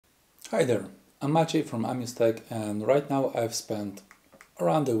Hi there, I'm Maciej from Tech, and right now I've spent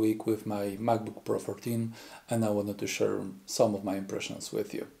around a week with my MacBook Pro 14 and I wanted to share some of my impressions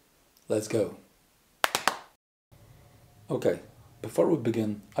with you. Let's go! Okay, before we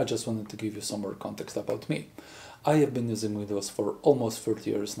begin, I just wanted to give you some more context about me. I have been using Windows for almost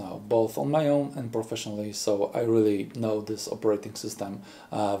 30 years now, both on my own and professionally, so I really know this operating system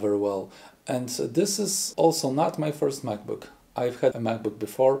very well. And this is also not my first MacBook. I've had a MacBook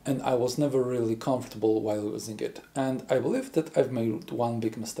before and I was never really comfortable while using it. And I believe that I've made one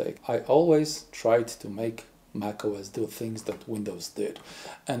big mistake. I always tried to make macOS do things that Windows did.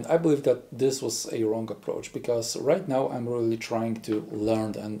 And I believe that this was a wrong approach because right now I'm really trying to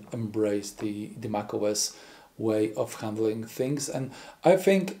learn and embrace the macOS way of handling things. And I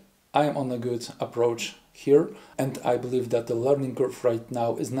think I'm on a good approach here. And I believe that the learning curve right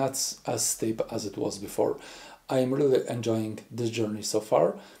now is not as steep as it was before. I am really enjoying this journey so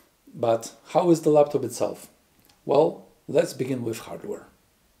far, but how is the laptop itself? Well, let's begin with hardware.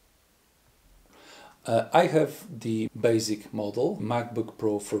 I have the basic model, MacBook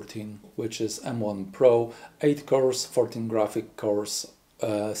Pro 13, which is M1 Pro, 8 cores, 14 graphic cores,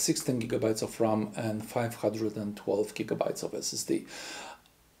 16 gigabytes of RAM and 512 gigabytes of SSD.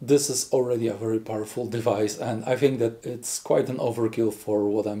 This is already a very powerful device and I think that it's quite an overkill for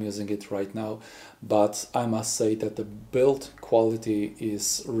what I'm using it right now, but I must say that the build quality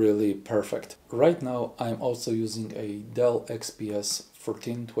is really perfect. Right now I'm also using a Dell XPS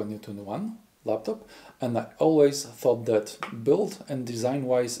 14 2021 laptop and I always thought that build and design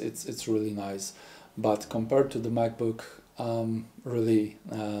wise it's really nice, but compared to the MacBook really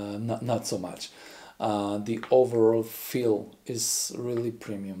not so much. The overall feel is really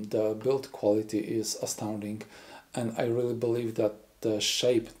premium. The build quality is astounding and I really believe that the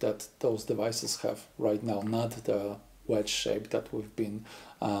shape that those devices have right now, not the wedge shape that we've been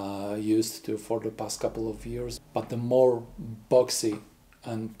used to for the past couple of years, but the more boxy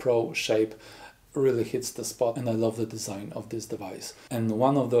and pro shape really hits the spot and I love the design of this device. And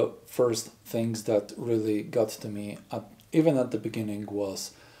one of the first things that really got to me even at the beginning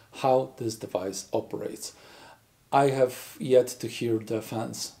was how this device operates. I have yet to hear the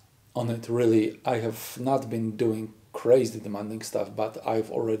fans on it really. I have not been doing crazy demanding stuff, but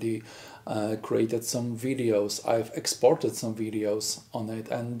I've already created some videos. I've exported some videos on it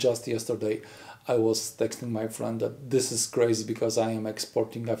and just yesterday I was texting my friend that this is crazy because I am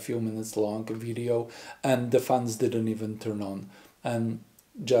exporting a few minutes long video and the fans didn't even turn on. And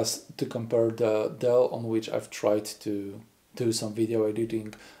just to compare the Dell on which I've tried to do some video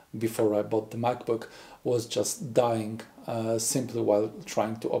editing before I bought the MacBook was just dying simply while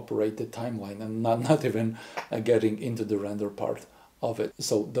trying to operate the timeline and not even getting into the render part of it.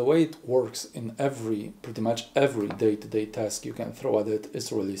 So the way it works in pretty much every day-to-day task you can throw at it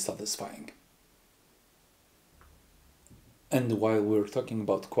is really satisfying. And while we're talking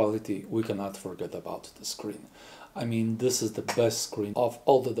about quality, we cannot forget about the screen. I mean, this is the best screen of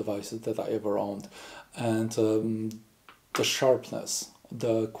all the devices that I ever owned. And the sharpness,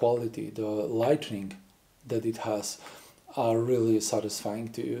 the quality, the lighting that it has are really satisfying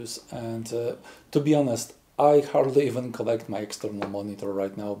to use. And to be honest, I hardly even connect my external monitor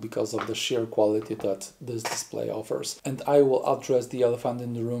right now because of the sheer quality that this display offers. And I will address the elephant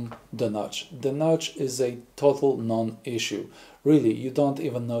in the room, the notch. The notch is a total non-issue. Really, you don't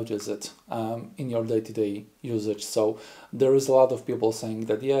even notice it in your day-to-day usage. So there is a lot of people saying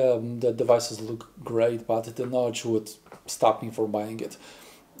that, yeah, the devices look great, but the notch would stop me from buying it.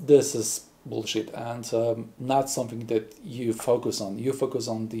 This is bullshit and not something that you focus on. You focus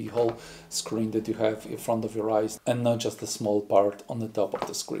on the whole screen that you have in front of your eyes and not just a small part on the top of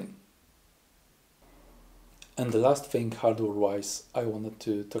the screen. And the last thing hardware-wise I wanted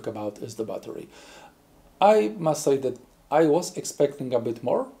to talk about is the battery. I must say that I was expecting a bit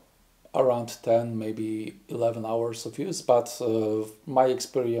more, around 10, maybe 11 hours of use, but my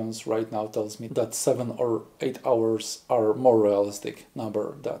experience right now tells me that 7 or 8 hours are more realistic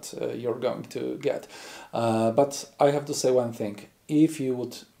number that you're going to get. But I have to say one thing. If you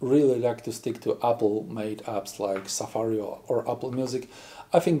would really like to stick to Apple-made apps like Safari or Apple Music,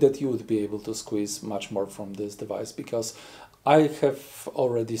 I think that you would be able to squeeze much more from this device because I have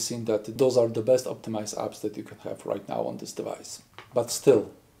already seen that those are the best optimized apps that you can have right now on this device. But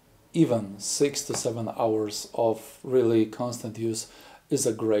still, even 6 to 7 hours of really constant use is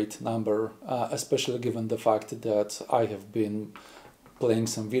a great number, especially given the fact that I have been playing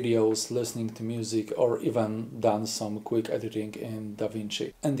some videos, listening to music, or even done some quick editing in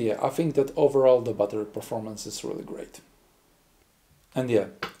DaVinci. And yeah, I think that overall the battery performance is really great. And yeah,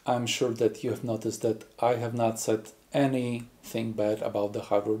 I'm sure that you have noticed that I have not said anything bad about the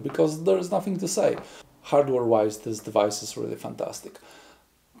hardware, because there is nothing to say. Hardware-wise, this device is really fantastic.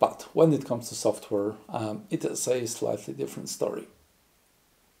 But when it comes to software, it is a slightly different story.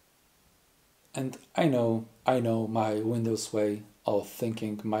 And I know my Windows way of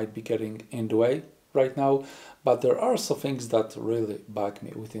thinking might be getting in the way right now, but there are some things that really bug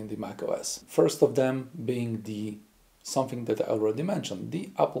me within the macOS. First of them being something that I already mentioned, the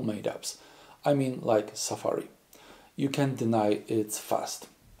Apple-made apps. I mean, like Safari. You can't deny it's fast.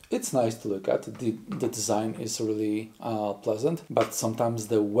 It's nice to look at, the design is really pleasant, but sometimes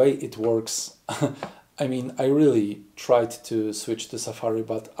the way it works, I mean, I really tried to switch to Safari,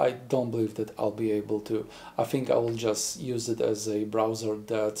 but I don't believe that I'll be able to. I think I will just use it as a browser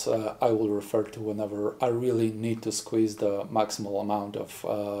that I will refer to whenever I really need to squeeze the maximal amount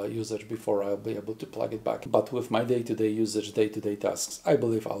of usage before I'll be able to plug it back. But with my day-to-day usage, day-to-day tasks, I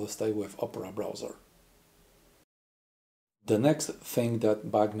believe I'll stay with Opera browser. The next thing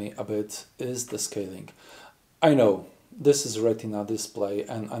that bugged me a bit is the scaling. I know this is Retina display,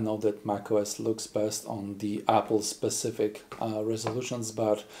 and I know that macOS looks best on the Apple specific resolutions,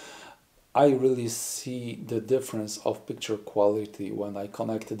 but I really see the difference of picture quality when I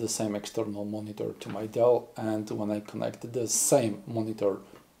connected the same external monitor to my Dell and when I connected the same monitor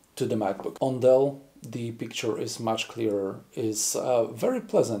to the MacBook. On Dell, the picture is much clearer, is very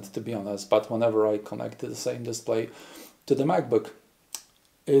pleasant to be honest, but whenever I connected the same display to the MacBook,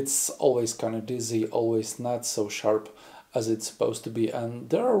 it's always kind of dizzy, always not so sharp as it's supposed to be, and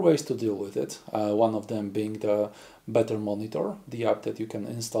there are ways to deal with it. One of them being the Better Monitor, the app that you can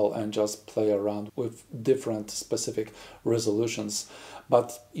install and just play around with different specific resolutions.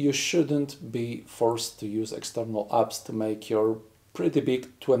 But you shouldn't be forced to use external apps to make your pretty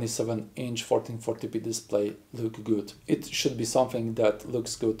big 27-inch 1440p display look good. It should be something that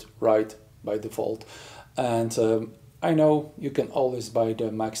looks good right by default. And I know you can always buy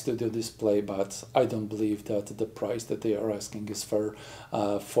the Mac Studio display, but I don't believe that the price that they are asking is fair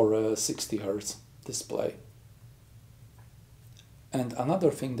for a 60 Hz display. And another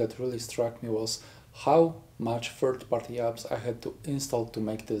thing that really struck me was how much third-party apps I had to install to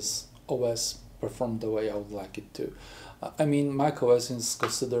make this OS perform the way I would like it to. I mean, macOS is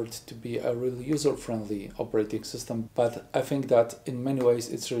considered to be a really user-friendly operating system, but I think that in many ways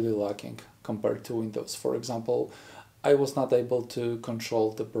it's really lacking compared to Windows. For example, I was not able to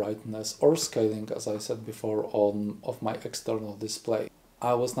control the brightness or scaling, as I said before, of my external display.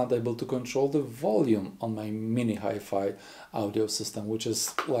 I was not able to control the volume on my mini hi-fi audio system, which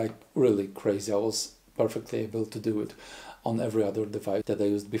is like really crazy. I was perfectly able to do it on every other device that I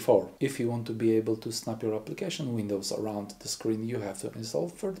used before. If you want to be able to snap your application windows around the screen, you have to install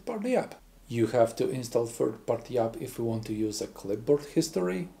third-party app. You have to install third-party app if you want to use a clipboard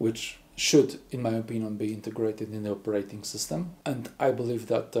history, which should, in my opinion, be integrated in the operating system. And I believe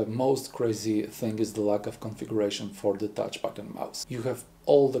that the most crazy thing is the lack of configuration for the touch button mouse. You have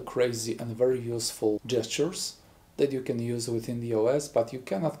all the crazy and very useful gestures that you can use within the OS, but you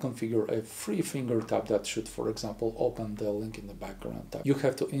cannot configure a free finger tap that should, for example, open the link in the background tab. You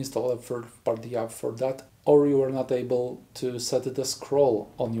have to install a third-party app for that, or you are not able to set the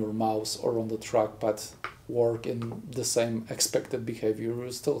scroll on your mouse or on the trackpad work in the same expected behavior.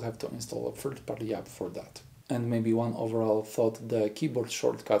 You still have to install a third-party app for that. And maybe one overall thought, the keyboard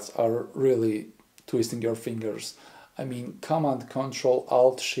shortcuts are really twisting your fingers. I mean, Command, Control,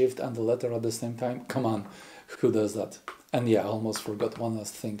 Alt, Shift and the letter at the same time, come on, who does that? And yeah, I almost forgot one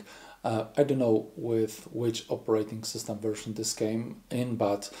last thing. I don't know with which operating system version this came in,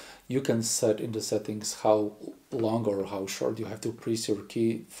 but you can set in the settings how long or how short you have to press your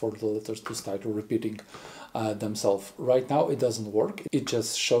key for the letters to start repeating themselves. Right now it doesn't work. It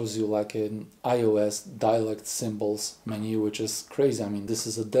just shows you like an iOS dialect symbols menu, which is crazy. I mean, this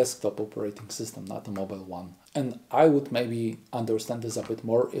is a desktop operating system, not a mobile one. And I would maybe understand this a bit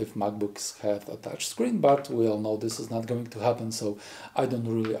more if MacBooks had a touch screen, but we all know this is not going to happen, so I don't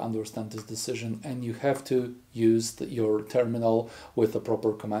really understand this decision. And you have to use your terminal with a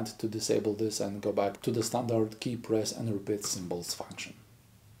proper command to disable this and go back to the standard key press and repeat symbols function.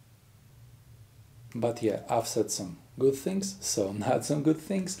 But yeah, I've said some good things, so not some good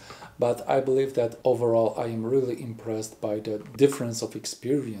things, but I believe that overall I am really impressed by the difference of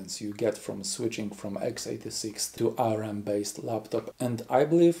experience you get from switching from x86 to ARM based laptop, and I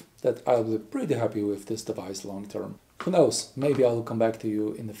believe that I'll be pretty happy with this device long term. Who knows, maybe I'll come back to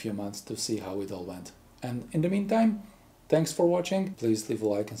you in a few months to see how it all went. And in the meantime, thanks for watching. Please leave a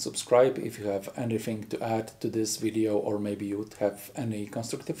like and subscribe. If you have anything to add to this video, or maybe you would have any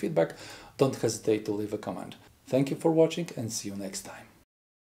constructive feedback, don't hesitate to leave a comment. Thank you for watching and see you next time.